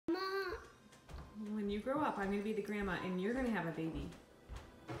grow up, I'm going to be the grandma and you're going to have a baby.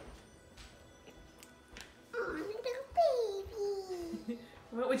 Oh, little baby.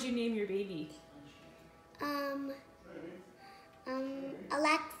 What would you name your baby?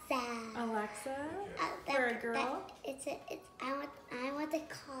 Alexa. Alexa? For a girl? I want to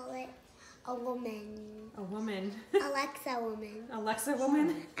call it a woman. A woman. Alexa woman. Alexa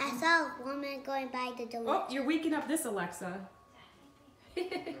woman? I saw a woman going by the door. Oh, you're waking up this Alexa.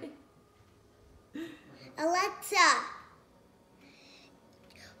 Alexa,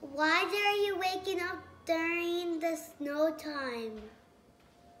 why are you waking up during the snow time?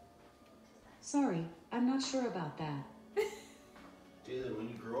 Sorry, I'm not sure about that. Taylor, when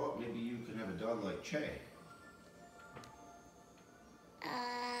you grow up, maybe you can have a dog like Che.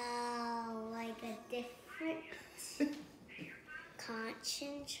 Like a different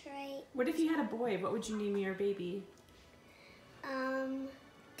concentrate. What if you had a boy? What would you name your baby?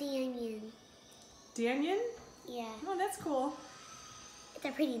 Daniel. Daniel? Yeah, Oh, that's cool. it's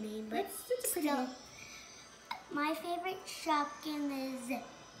a pretty name, but It's a pretty still, name. my favorite Shopkin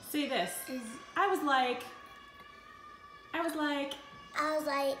Say this. is I was like,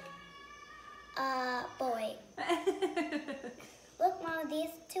 boy. Look, Mom, these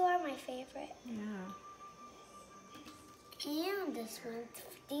two are my favorite. yeah. And this one,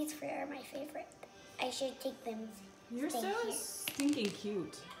 these three are my favorite. I should take them. You're Stay so here. stinking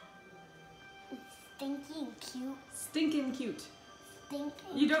cute. Stinky and cute. Stinking cute. Stinky.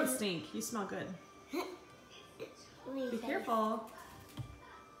 You don't stink. You smell good. Be Be careful.